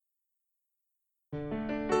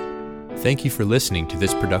Thank you for listening to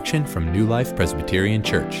this production from New Life Presbyterian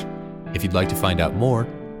Church. If you'd like to find out more,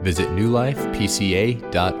 visit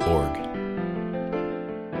newlifepca.org.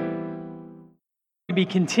 We'll be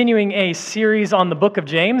continuing a series on the book of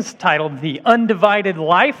James titled The Undivided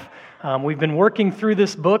Life. We've been working through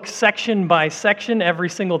this book section by section every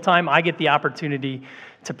single time I get the opportunity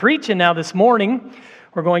to preach. And now this morning,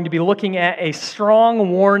 we're going to be looking at a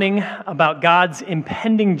strong warning about God's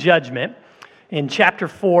impending judgment in chapter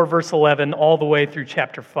 4, verse 11, all the way through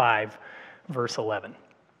chapter 5, verse 11.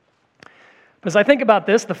 As I think about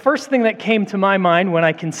this, the first thing that came to my mind when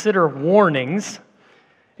I consider warnings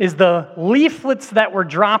is the leaflets that were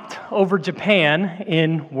dropped over Japan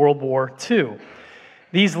in World War II.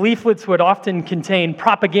 These leaflets would often contain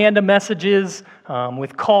propaganda messages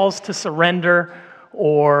with calls to surrender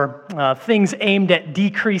or things aimed at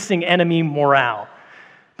decreasing enemy morale.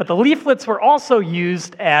 But the leaflets were also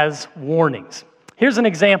used as warnings. Here's an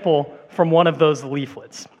example from one of those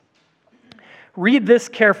leaflets. Read this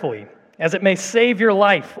carefully, as it may save your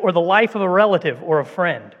life or the life of a relative or a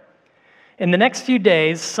friend. In the next few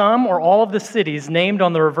days, some or all of the cities named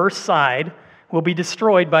on the reverse side will be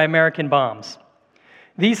destroyed by American bombs.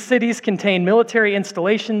 These cities contain military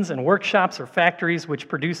installations and workshops or factories which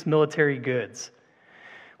produce military goods.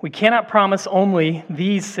 We cannot promise only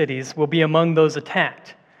these cities will be among those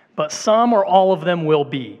attacked, but some or all of them will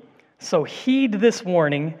be. So heed this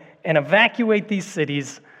warning and evacuate these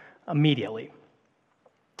cities immediately.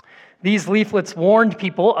 These leaflets warned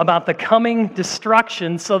people about the coming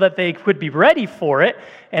destruction so that they could be ready for it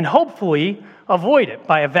and hopefully avoid it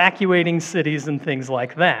by evacuating cities and things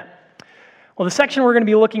like that. Well, the section we're going to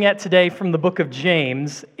be looking at today from the book of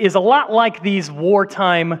James is a lot like these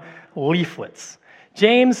wartime leaflets.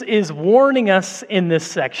 James is warning us in this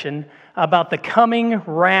section about the coming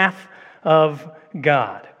wrath of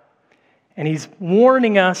God. And he's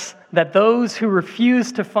warning us that those who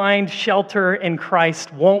refuse to find shelter in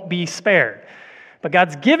Christ won't be spared. But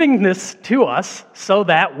God's giving this to us so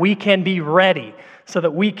that we can be ready, so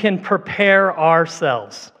that we can prepare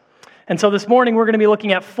ourselves. And so this morning we're going to be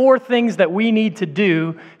looking at 4 things that we need to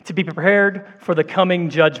do to be prepared for the coming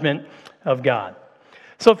judgment of God.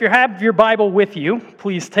 So if you have your Bible with you,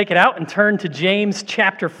 please take it out and turn to James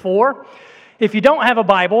chapter 4. If you don't have a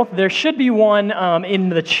Bible, there should be one in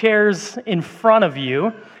the chairs in front of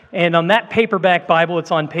you. And on that paperback Bible,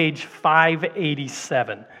 it's on page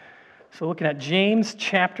 587. So looking at James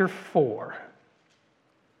chapter 4,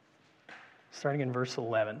 starting in verse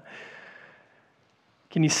 11.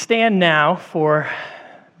 Can you stand now for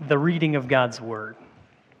the reading of God's Word?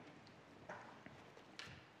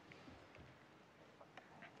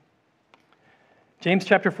 James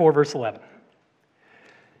chapter 4, verse 11.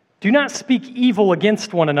 Do not speak evil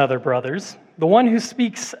against one another, brothers. The one who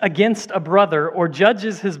speaks against a brother or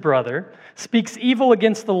judges his brother speaks evil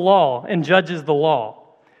against the law and judges the law.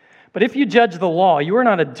 But if you judge the law, you are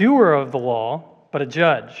not a doer of the law, but a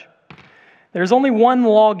judge. There is only one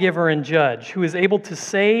lawgiver and judge who is able to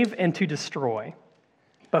save and to destroy.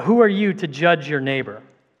 But who are you to judge your neighbor?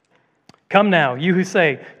 Come now, you who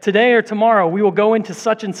say, today or tomorrow we will go into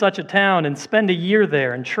such and such a town and spend a year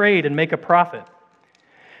there and trade and make a profit.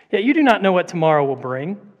 Yet you do not know what tomorrow will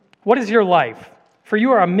bring. What is your life? For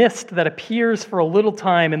you are a mist that appears for a little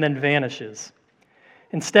time and then vanishes.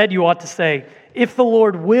 Instead, you ought to say, if the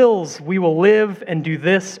Lord wills, we will live and do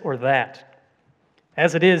this or that.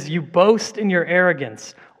 As it is, you boast in your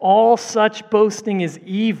arrogance. All such boasting is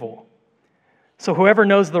evil. So whoever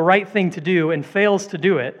knows the right thing to do and fails to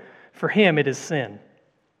do it, for him it is sin.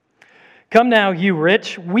 Come now, you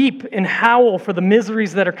rich, weep and howl for the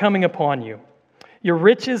miseries that are coming upon you. Your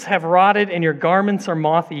riches have rotted and your garments are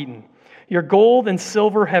moth-eaten. Your gold and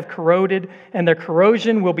silver have corroded, and their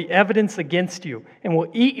corrosion will be evidence against you and will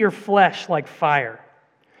eat your flesh like fire.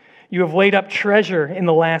 You have laid up treasure in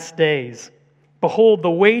the last days. Behold, the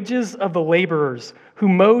wages of the laborers who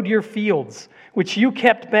mowed your fields, which you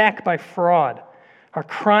kept back by fraud, are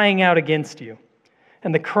crying out against you.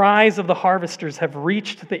 And the cries of the harvesters have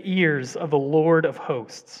reached the ears of the Lord of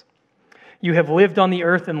hosts. You have lived on the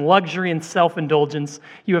earth in luxury and self-indulgence.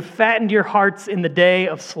 You have fattened your hearts in the day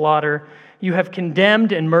of slaughter. You have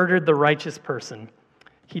condemned and murdered the righteous person.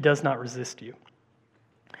 He does not resist you.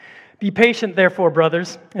 Be patient, therefore,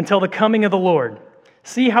 brothers, until the coming of the Lord.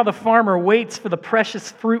 See how the farmer waits for the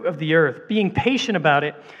precious fruit of the earth, being patient about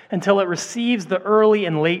it until it receives the early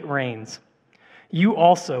and late rains. You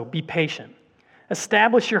also be patient.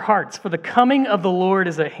 Establish your hearts, for the coming of the Lord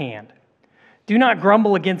is at hand. Do not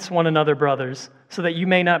grumble against one another, brothers, so that you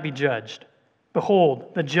may not be judged.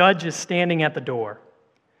 Behold, the judge is standing at the door.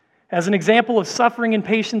 As an example of suffering and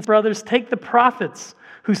patience, brothers, take the prophets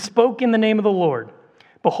who spoke in the name of the Lord.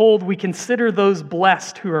 Behold, we consider those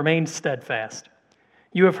blessed who remain steadfast.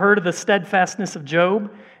 You have heard of the steadfastness of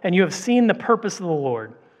Job, and you have seen the purpose of the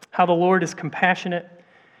Lord, how the Lord is compassionate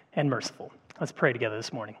and merciful." Let's pray together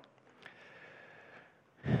this morning.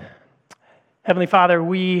 Heavenly Father,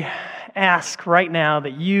 we ask right now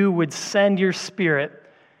that you would send your Spirit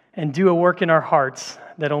and do a work in our hearts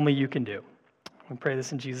that only you can do. We pray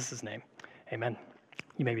this in Jesus' name. Amen.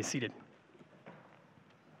 You may be seated.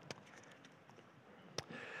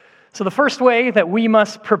 So the first way that we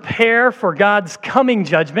must prepare for God's coming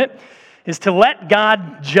judgment is to let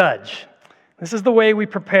God judge. This is the way we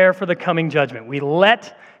prepare for the coming judgment. We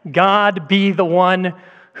let God be the one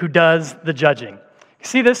who does the judging. You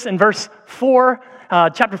see this in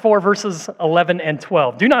chapter 4, verses 11 and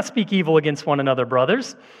 12. "Do not speak evil against one another,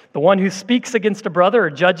 brothers. The one who speaks against a brother or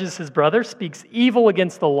judges his brother speaks evil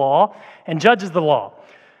against the law and judges the law.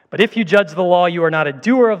 But if you judge the law, you are not a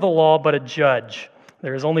doer of the law, but a judge.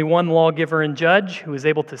 There is only one lawgiver and judge who is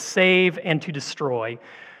able to save and to destroy.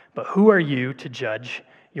 But who are you to judge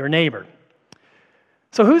your neighbor?"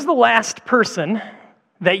 So who's the last person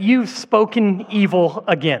that you've spoken evil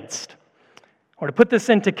against? Or to put this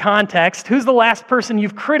into context, who's the last person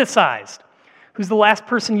you've criticized? Who's the last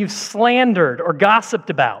person you've slandered or gossiped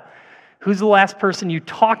about? Who's the last person you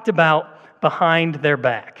talked about behind their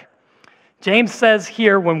back? James says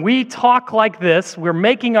here, when we talk like this, we're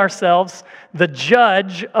making ourselves the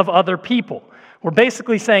judge of other people. We're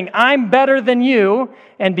basically saying, I'm better than you,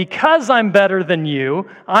 and because I'm better than you,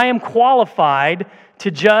 I am qualified to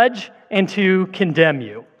judge and to condemn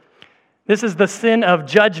you. This is the sin of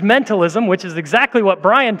judgmentalism, which is exactly what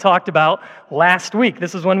Brian talked about last week.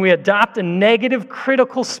 This is when we adopt a negative,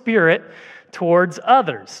 critical spirit towards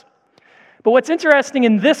others. But what's interesting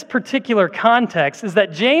in this particular context is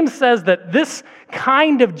that James says that this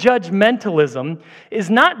kind of judgmentalism is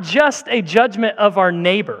not just a judgment of our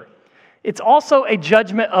neighbor. It's also a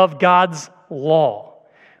judgment of God's law.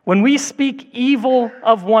 When we speak evil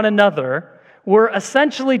of one another, we're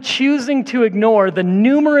essentially choosing to ignore the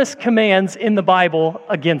numerous commands in the Bible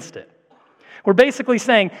against it. We're basically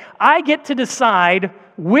saying, I get to decide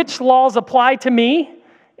which laws apply to me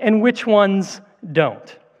and which ones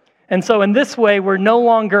don't. And so in this way, we're no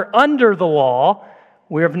longer under the law.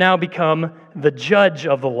 We have now become the judge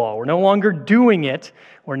of the law. We're no longer doing it.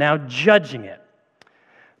 We're now judging it.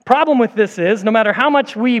 Problem with this is, no matter how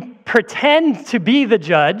much we pretend to be the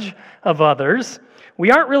judge of others, we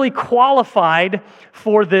aren't really qualified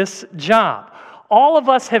for this job. All of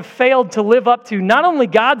us have failed to live up to not only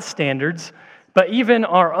God's standards, but even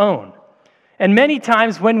our own. And many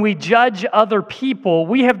times when we judge other people,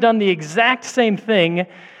 we have done the exact same thing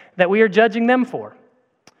that we are judging them for.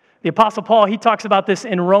 The Apostle Paul, he talks about this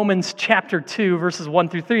in Romans chapter 2, verses 1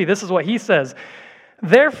 through 3. This is what he says.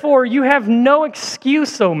 "Therefore you have no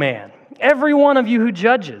excuse, O man, every one of you who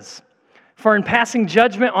judges. For in passing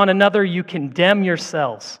judgment on another, you condemn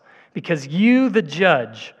yourselves, because you, the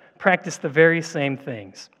judge, practice the very same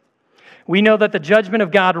things. We know that the judgment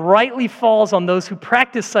of God rightly falls on those who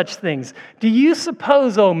practice such things. Do you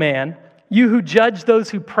suppose, O man, you who judge those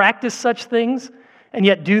who practice such things, and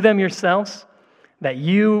yet do them yourselves, that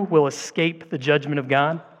you will escape the judgment of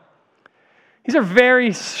God?" These are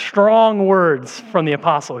very strong words from the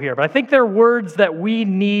apostle here, but I think they're words that we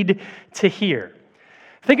need to hear.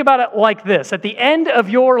 Think about it like this. At the end of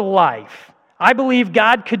your life, I believe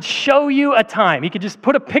God could show you a time. He could just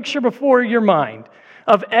put a picture before your mind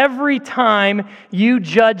of every time you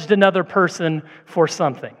judged another person for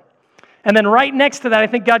something. And then right next to that, I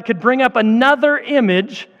think God could bring up another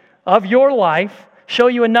image of your life, show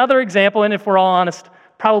you another example, and if we're all honest,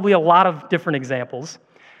 probably a lot of different examples,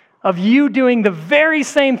 of you doing the very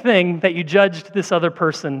same thing that you judged this other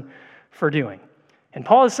person for doing. And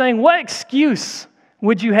Paul is saying, what excuse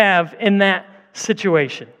would you have in that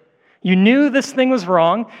situation? You knew this thing was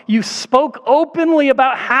wrong. You spoke openly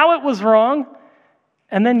about how it was wrong,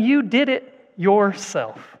 and then you did it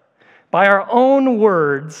yourself. By our own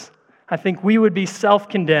words, I think we would be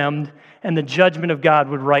self-condemned, and the judgment of God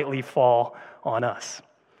would rightly fall on us.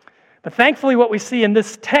 But thankfully, what we see in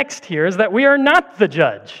this text here is that we are not the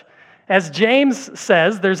judge. As James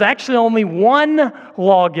says, there's actually only one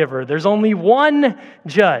lawgiver. There's only one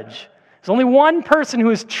judge. There's only one person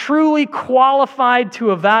who is truly qualified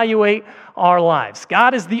to evaluate our lives.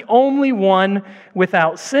 God is the only one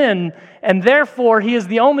without sin, and therefore He is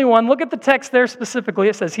the only one, look at the text there specifically,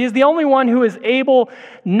 it says, He is the only one who is able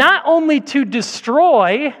not only to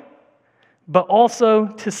destroy, but also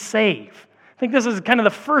to save. I think this is kind of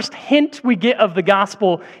the first hint we get of the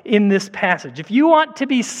gospel in this passage. If you want to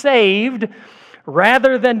be saved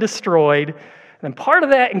rather than destroyed, And part of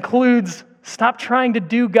that includes stop trying to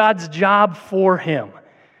do God's job for him.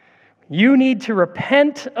 You need to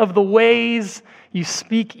repent of the ways you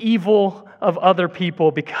speak evil of other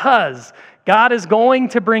people, because God is going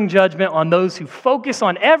to bring judgment on those who focus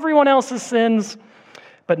on everyone else's sins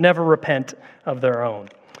but never repent of their own.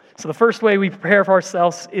 So the first way we prepare for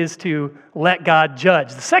ourselves is to let God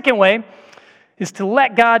judge. The second way is to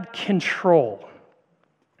let God control.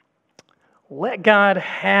 Let God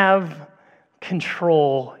have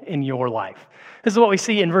control in your life. This is what we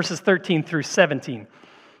see in verses 13 through 17.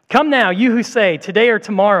 Come now, you who say, today or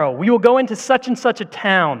tomorrow, we will go into such and such a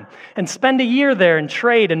town and spend a year there and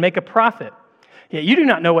trade and make a profit. Yet you do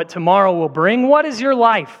not know what tomorrow will bring. What is your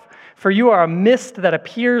life? For you are a mist that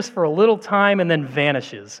appears for a little time and then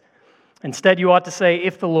vanishes. Instead, you ought to say,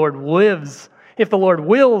 if the Lord wills,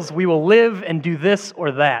 we will live and do this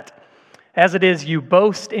or that. As it is, you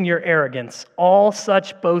boast in your arrogance. All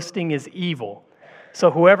such boasting is evil. So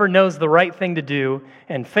whoever knows the right thing to do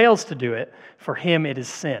and fails to do it, for him it is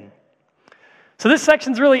sin. So this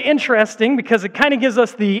section's really interesting because it kind of gives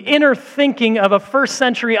us the inner thinking of a first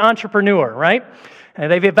century entrepreneur, right? And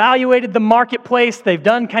they've evaluated the marketplace, they've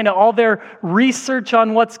done kind of all their research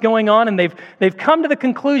on what's going on, and they've come to the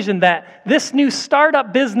conclusion that this new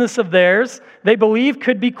startup business of theirs, they believe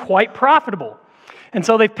could be quite profitable. And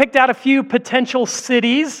so they've picked out a few potential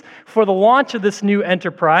cities for the launch of this new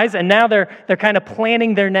enterprise, and now they're kind of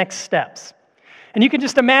planning their next steps. And you can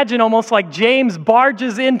just imagine almost like James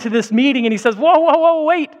barges into this meeting and he says, whoa,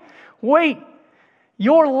 wait.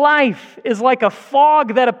 Your life is like a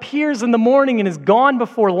fog that appears in the morning and is gone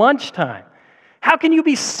before lunchtime. How can you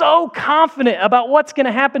be so confident about what's going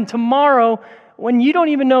to happen tomorrow when you don't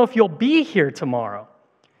even know if you'll be here tomorrow?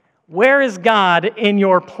 Where is God in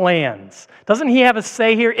your plans? Doesn't he have a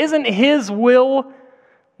say here? Isn't his will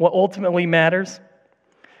what ultimately matters?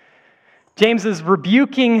 James is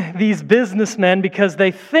rebuking these businessmen because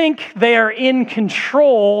they think they are in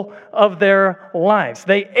control of their lives.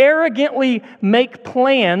 They arrogantly make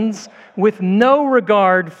plans with no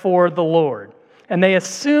regard for the Lord, and they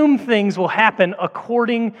assume things will happen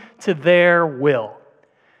according to their will.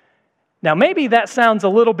 Now, maybe that sounds a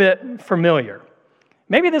little bit familiar.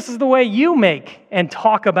 Maybe this is the way you make and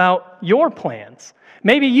talk about your plans.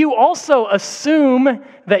 Maybe you also assume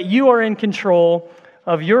that you are in control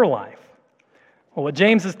of your life. Well, what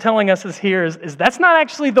James is telling us is that's not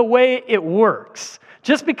actually the way it works.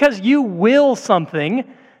 Just because you will something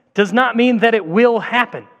does not mean that it will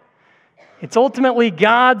happen. It's ultimately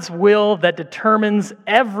God's will that determines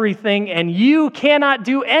everything, and you cannot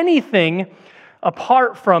do anything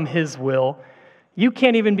apart from his will. You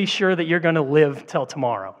can't even be sure that you're going to live till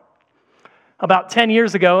tomorrow. About 10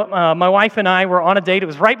 years ago, my wife and I were on a date. It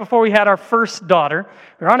was right before we had our first daughter.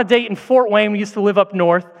 We were on a date in Fort Wayne. We used to live up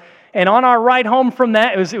north. And on our ride home from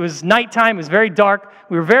that, it was nighttime. It was very dark.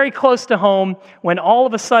 We were very close to home when all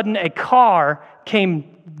of a sudden a car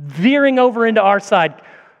came veering over into our side,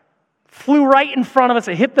 flew right in front of us.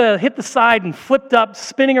 It hit the side and flipped up,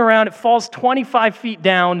 spinning around. It falls 25 feet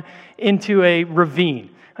down into a ravine.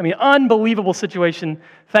 I mean, unbelievable situation.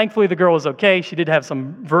 Thankfully, the girl was okay. She did have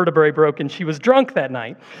some vertebrae broken. She was drunk that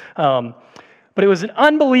night. But it was an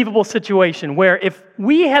unbelievable situation where if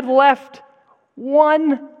we had left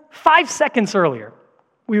 5 seconds earlier,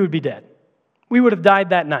 we would be dead. We would have died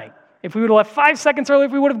that night. If we would have left 5 seconds earlier,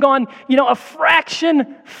 if we would have gone, a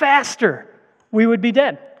fraction faster, we would be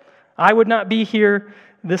dead. I would not be here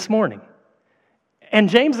this morning. And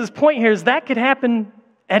James's point here is that could happen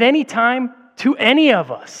at any time to any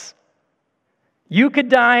of us. You could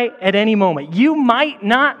die at any moment. You might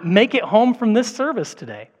not make it home from this service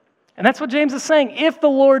today. And that's what James is saying. If the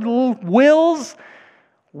Lord wills,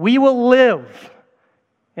 we will live.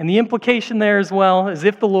 And the implication there as well is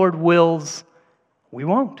if the Lord wills, we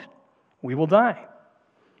won't. We will die.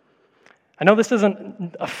 I know this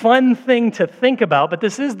isn't a fun thing to think about, but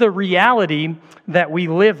this is the reality that we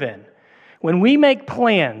live in. When we make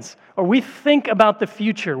plans or we think about the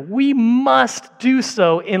future, we must do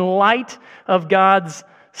so in light of God's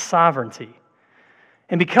sovereignty.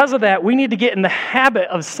 And because of that, we need to get in the habit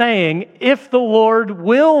of saying, if the Lord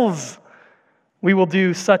wills, we will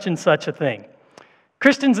do such and such a thing.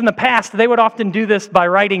 Christians in the past, they would often do this by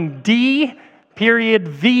writing D.V.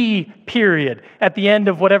 at the end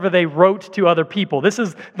of whatever they wrote to other people. This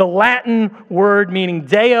is the Latin word meaning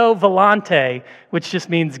Deo volante, which just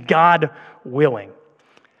means God willing.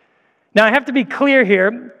 Now, I have to be clear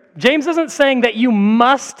here. James isn't saying that you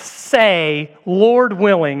must say, Lord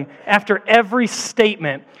willing, after every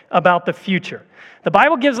statement about the future. The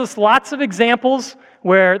Bible gives us lots of examples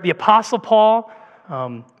where the Apostle Paul,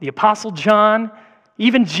 the Apostle John,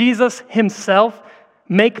 even Jesus himself,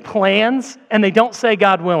 make plans and they don't say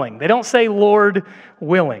God willing. They don't say Lord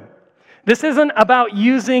willing. This isn't about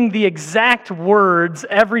using the exact words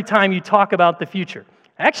every time you talk about the future.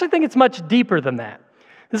 I actually think it's much deeper than that.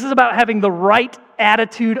 This is about having the right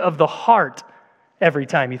attitude of the heart every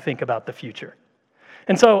time you think about the future.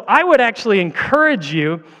 And so I would actually encourage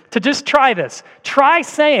you to just try this. Try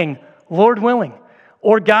saying, Lord willing,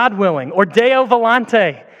 or God willing, or Deo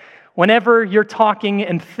volante, whenever you're talking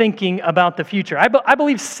and thinking about the future. I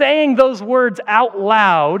believe saying those words out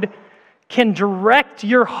loud can direct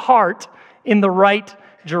your heart in the right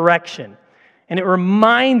direction. And it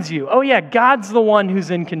reminds you, oh yeah, God's the one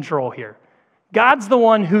who's in control here. God's the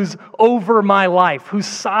one who's over my life, who's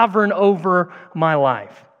sovereign over my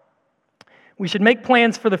life. We should make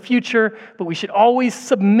plans for the future, but we should always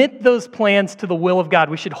submit those plans to the will of God.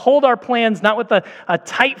 We should hold our plans not with a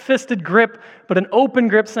tight-fisted grip, but an open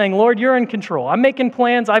grip saying, Lord, you're in control. I'm making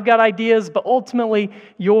plans, I've got ideas, but ultimately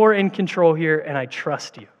you're in control here and I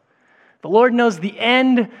trust you. The Lord knows the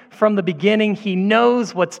end from the beginning. He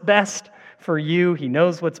knows what's best for you. He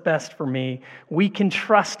knows what's best for me. We can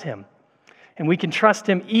trust Him. And we can trust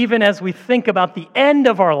Him even as we think about the end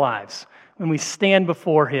of our lives when we stand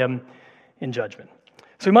before Him in judgment.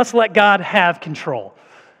 So we must let God have control.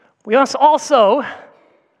 We must also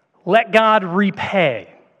let God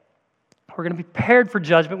repay. We're going to be prepared for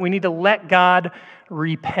judgment. We need to let God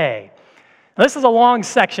repay. Now, this is a long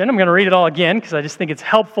section. I'm going to read it all again because I just think it's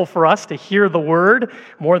helpful for us to hear the word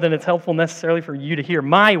more than it's helpful necessarily for you to hear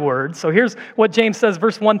my word. So here's what James says,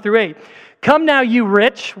 verse 1 through 8. Come now, you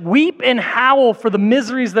rich, weep and howl for the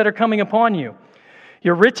miseries that are coming upon you.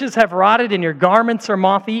 Your riches have rotted and your garments are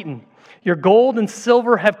moth-eaten. Your gold and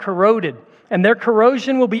silver have corroded, and their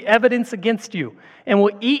corrosion will be evidence against you, and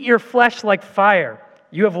will eat your flesh like fire.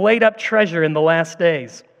 You have laid up treasure in the last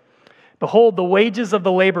days. Behold, the wages of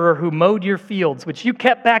the laborer who mowed your fields, which you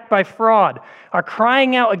kept back by fraud, are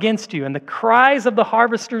crying out against you, and the cries of the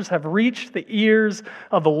harvesters have reached the ears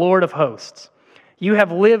of the Lord of hosts. You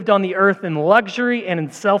have lived on the earth in luxury and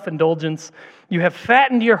in self-indulgence. You have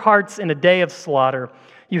fattened your hearts in a day of slaughter.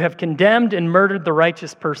 You have condemned and murdered the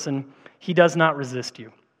righteous person. He does not resist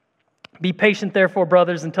you. Be patient, therefore,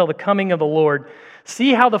 brothers, until the coming of the Lord.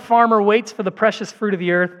 See how the farmer waits for the precious fruit of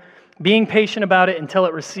the earth, being patient about it until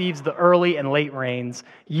it receives the early and late rains.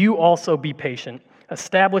 You also be patient.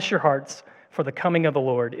 Establish your hearts, for the coming of the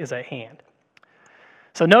Lord is at hand.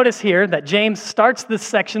 So notice here that James starts this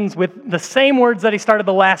section with the same words that he started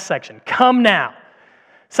the last section. Come now.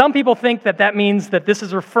 Some people think that that means that this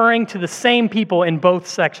is referring to the same people in both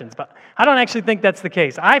sections, but I don't actually think that's the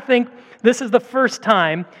case. I think this is the first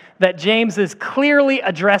time that James is clearly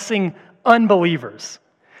addressing unbelievers.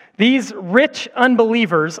 These rich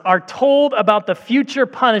unbelievers are told about the future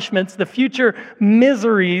punishments, the future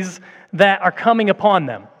miseries that are coming upon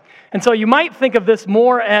them. And so you might think of this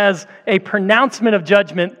more as a pronouncement of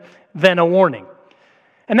judgment than a warning.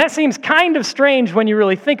 And that seems kind of strange when you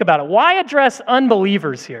really think about it. Why address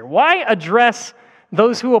unbelievers here? Why address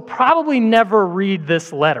those who will probably never read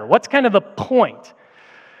this letter? What's kind of the point?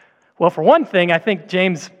 Well, for one thing, I think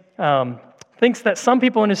James thinks that some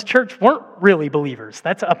people in his church weren't really believers.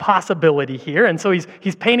 That's a possibility here. And so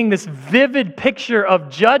he's painting this vivid picture of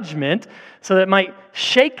judgment so that it might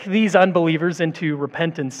shake these unbelievers into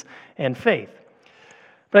repentance and faith.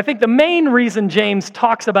 But I think the main reason James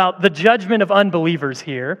talks about the judgment of unbelievers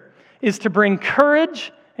here is to bring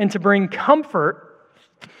courage and to bring comfort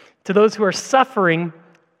to those who are suffering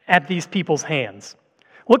at these people's hands.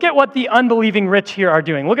 Look at what the unbelieving rich here are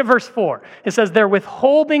doing. Look at verse 4. It says, they're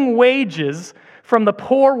withholding wages from the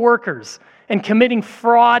poor workers and committing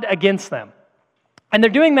fraud against them. And they're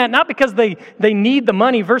doing that not because they need the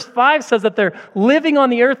money. Verse 5 says that they're living on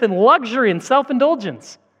the earth in luxury and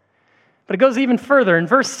self-indulgence. But it goes even further. In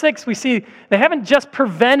verse 6, we see they haven't just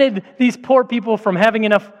prevented these poor people from having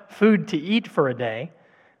enough food to eat for a day.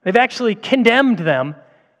 They've actually condemned them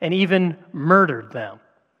and even murdered them.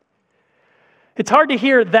 It's hard to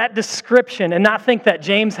hear that description and not think that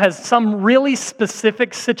James has some really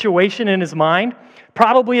specific situation in his mind,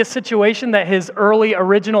 probably a situation that his early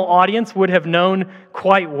original audience would have known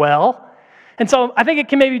quite well. And so I think it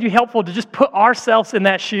can maybe be helpful to just put ourselves in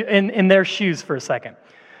that in their shoes for a second.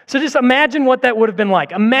 So just imagine what that would have been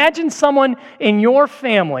like. Imagine someone in your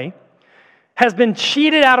family has been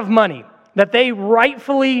cheated out of money that they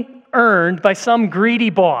rightfully earned by some greedy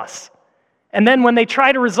boss. And then when they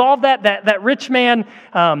try to resolve that rich man,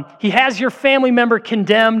 he has your family member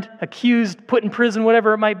condemned, accused, put in prison,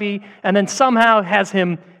 whatever it might be, and then somehow has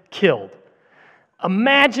him killed.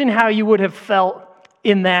 Imagine how you would have felt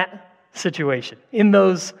in that situation, in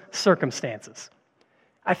those circumstances.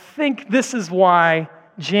 I think this is why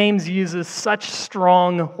James uses such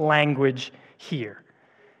strong language here.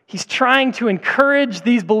 He's trying to encourage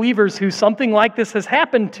these believers who something like this has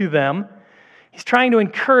happened to them. He's trying to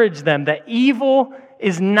encourage them that evil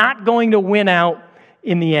is not going to win out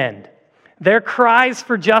in the end. Their cries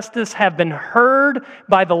for justice have been heard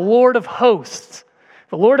by the Lord of hosts.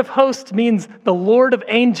 The Lord of hosts means the Lord of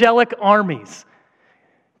angelic armies.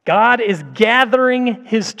 God is gathering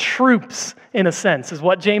his troops, in a sense, is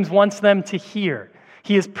what James wants them to hear.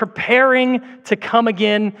 He is preparing to come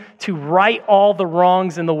again to right all the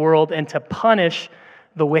wrongs in the world and to punish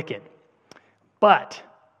the wicked. But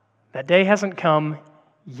that day hasn't come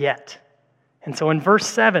yet. And so in verse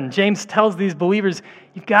 7, James tells these believers,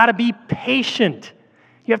 you've got to be patient.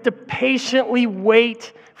 You have to patiently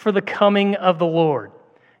wait for the coming of the Lord.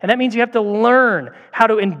 And that means you have to learn how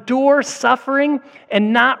to endure suffering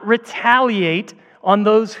and not retaliate on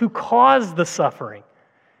those who cause the suffering.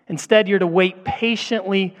 Instead, you're to wait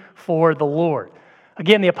patiently for the Lord.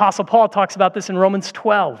 Again, the Apostle Paul talks about this in Romans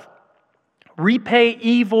 12. Repay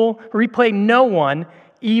no one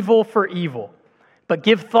evil for evil, but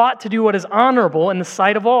give thought to do what is honorable in the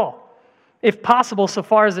sight of all. If possible, so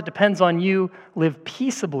far as it depends on you, live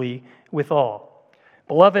peaceably with all.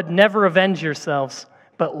 Beloved, never avenge yourselves,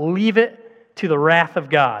 but leave it to the wrath of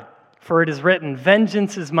God. For it is written,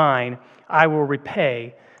 vengeance is mine, I will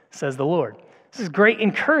repay, says the Lord. This is great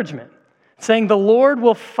encouragement, saying the Lord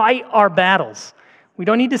will fight our battles. We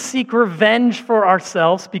don't need to seek revenge for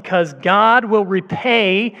ourselves because God will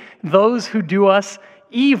repay those who do us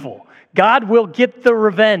evil. God will get the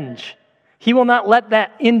revenge. He will not let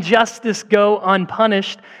that injustice go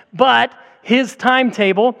unpunished, but his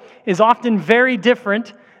timetable is often very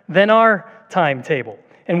different than our timetable.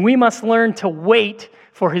 And we must learn to wait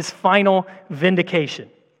for his final vindication.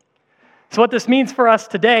 So what this means for us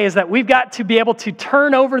today is that we've got to be able to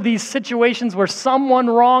turn over these situations where someone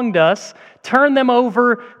wronged us, turn them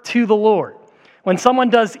over to the Lord. When someone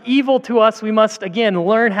does evil to us, we must, again,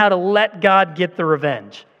 learn how to let God get the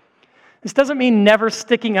revenge. This doesn't mean never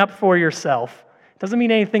sticking up for yourself. It doesn't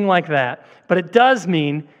mean anything like that. But it does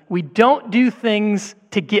mean we don't do things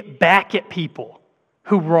to get back at people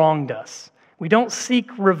who wronged us. We don't seek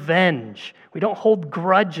revenge. We don't hold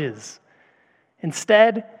grudges.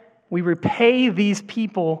 Instead, we repay these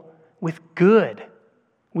people with good.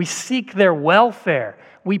 We seek their welfare.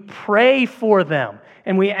 We pray for them.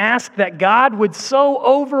 And we ask that God would so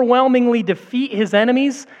overwhelmingly defeat his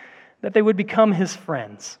enemies that they would become his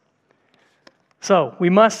friends. So we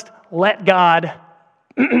must let God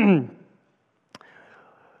control.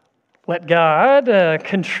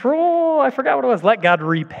 I forgot what it was. Let God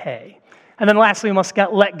repay. And then lastly, we must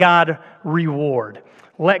let God reward.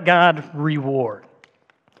 Let God reward.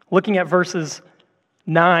 Looking at verses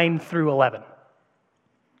 9 through 11.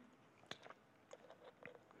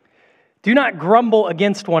 Do not grumble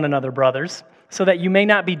against one another, brothers, so that you may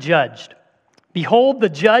not be judged. Behold, the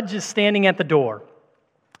judge is standing at the door.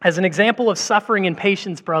 As an example of suffering and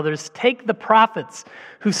patience, brothers, take the prophets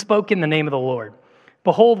who spoke in the name of the Lord.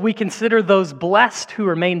 Behold, we consider those blessed who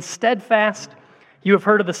remain steadfast. You have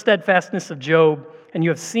heard of the steadfastness of Job, and you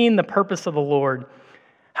have seen the purpose of the Lord,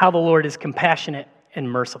 how the Lord is compassionate and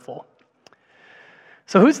merciful.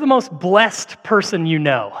 So who's the most blessed person you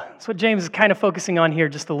know? That's what James is kind of focusing on here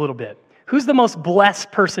just a little bit. Who's the most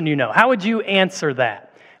blessed person you know? How would you answer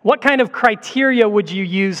that? What kind of criteria would you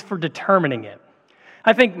use for determining it?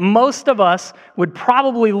 I think most of us would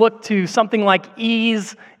probably look to something like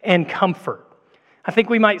ease and comfort. I think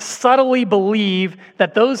we might subtly believe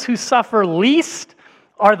that those who suffer least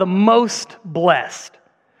are the most blessed.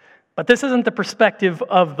 But this isn't the perspective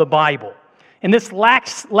of the Bible. In this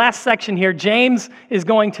last section here, James is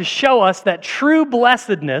going to show us that true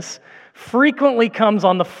blessedness frequently comes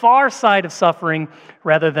on the far side of suffering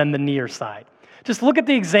rather than the near side. Just look at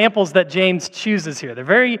the examples that James chooses here. They're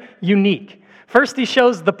very unique. First, he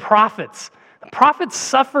shows the prophets. The prophets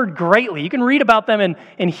suffered greatly. You can read about them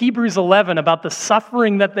in Hebrews 11, about the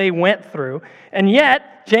suffering that they went through. And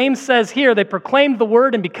yet, James says here, they proclaimed the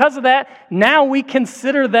word, and because of that, now we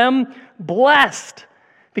consider them blessed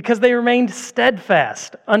because they remained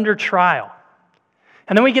steadfast under trial.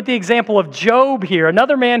 And then we get the example of Job here,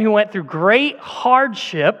 another man who went through great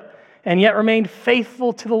hardship and yet remained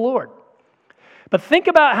faithful to the Lord. But think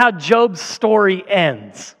about how Job's story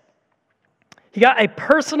ends. He got a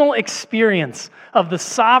personal experience of the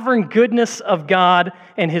sovereign goodness of God,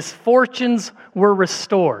 and his fortunes were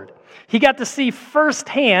restored. He got to see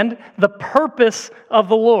firsthand the purpose of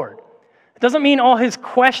the Lord. It doesn't mean all his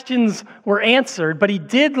questions were answered, but he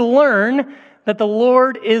did learn that the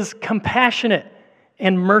Lord is compassionate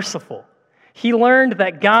and merciful. He learned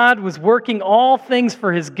that God was working all things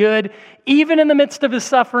for his good, even in the midst of his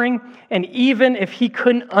suffering, and even if he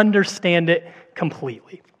couldn't understand it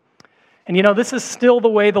completely. And this is still the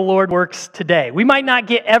way the Lord works today. We might not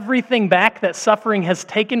get everything back that suffering has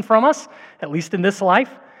taken from us, at least in this life,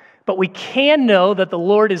 but we can know that the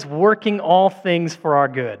Lord is working all things for our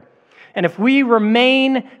good. And if we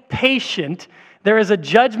remain patient, there is a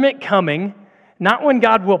judgment coming, not when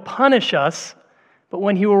God will punish us, but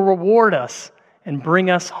when he will reward us and bring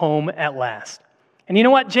us home at last. And you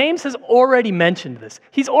know what? James has already mentioned this.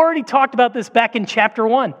 He's already talked about this back in chapter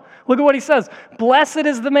 1. Look at what he says. Blessed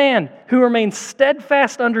is the man who remains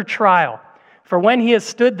steadfast under trial, for when he has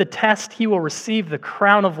stood the test, he will receive the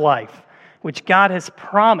crown of life, which God has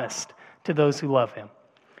promised to those who love him.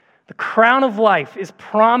 The crown of life is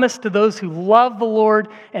promised to those who love the Lord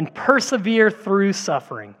and persevere through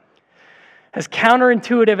suffering. As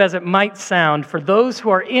counterintuitive as it might sound, for those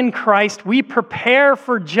who are in Christ, we prepare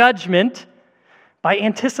for judgment by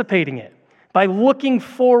anticipating it, by looking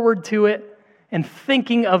forward to it, and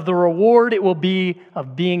thinking of the reward it will be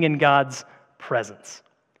of being in God's presence.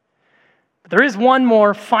 But there is one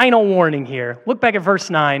more final warning here. Look back at verse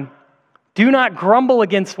 9. Do not grumble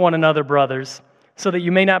against one another, brothers, so that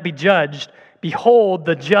you may not be judged. Behold,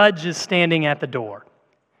 the judge is standing at the door.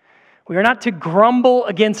 We are not to grumble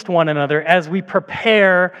against one another as we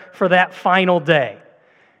prepare for that final day.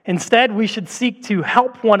 Instead, we should seek to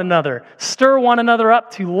help one another, stir one another up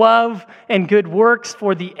to love and good works,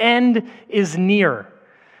 for the end is nearer.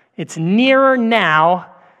 It's nearer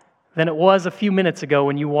now than it was a few minutes ago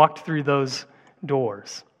when you walked through those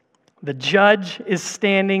doors. The judge is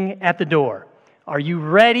standing at the door. Are you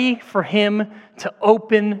ready for him to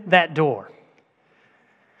open that door?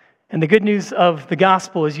 And the good news of the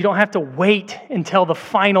gospel is you don't have to wait until the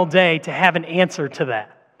final day to have an answer to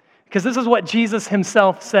that. Because this is what Jesus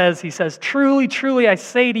himself says. He says, truly, truly, I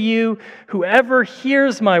say to you, whoever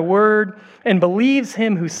hears my word and believes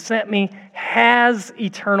him who sent me has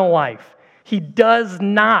eternal life. He does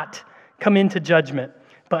not come into judgment,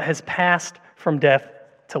 but has passed from death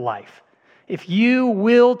to life. If you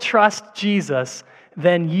will trust Jesus,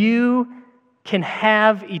 then you can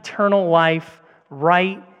have eternal life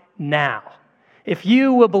right now. If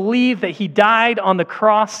you will believe that he died on the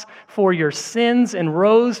cross for your sins and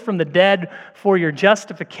rose from the dead for your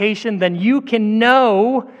justification, then you can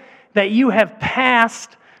know that you have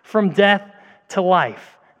passed from death to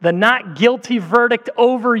life. The not guilty verdict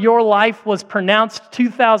over your life was pronounced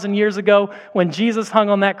 2,000 years ago when Jesus hung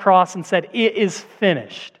on that cross and said, "It is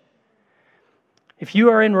finished." If you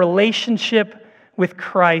are in relationship with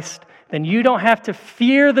Christ, then you don't have to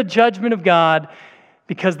fear the judgment of God,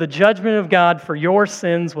 because the judgment of God for your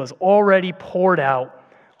sins was already poured out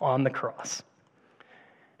on the cross.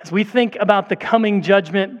 As we think about the coming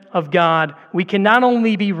judgment of God, we can not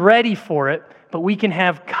only be ready for it, but we can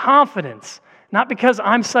have confidence, not because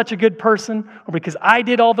I'm such a good person or because I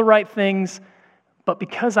did all the right things, but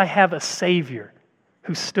because I have a Savior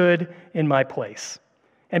who stood in my place.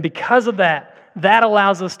 And because of that, that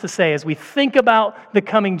allows us to say, as we think about the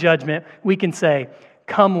coming judgment, we can say,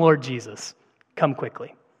 "Come, Lord Jesus. Come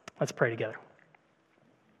quickly." Let's pray together.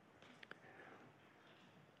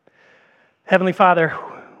 Heavenly Father,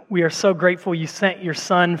 we are so grateful you sent your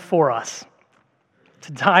Son for us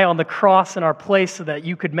to die on the cross in our place so that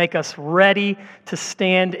you could make us ready to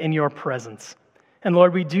stand in your presence. And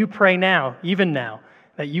Lord, we do pray now, even now,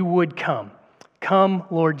 that you would come. Come,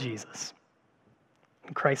 Lord Jesus.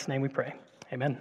 In Christ's name we pray. Amen.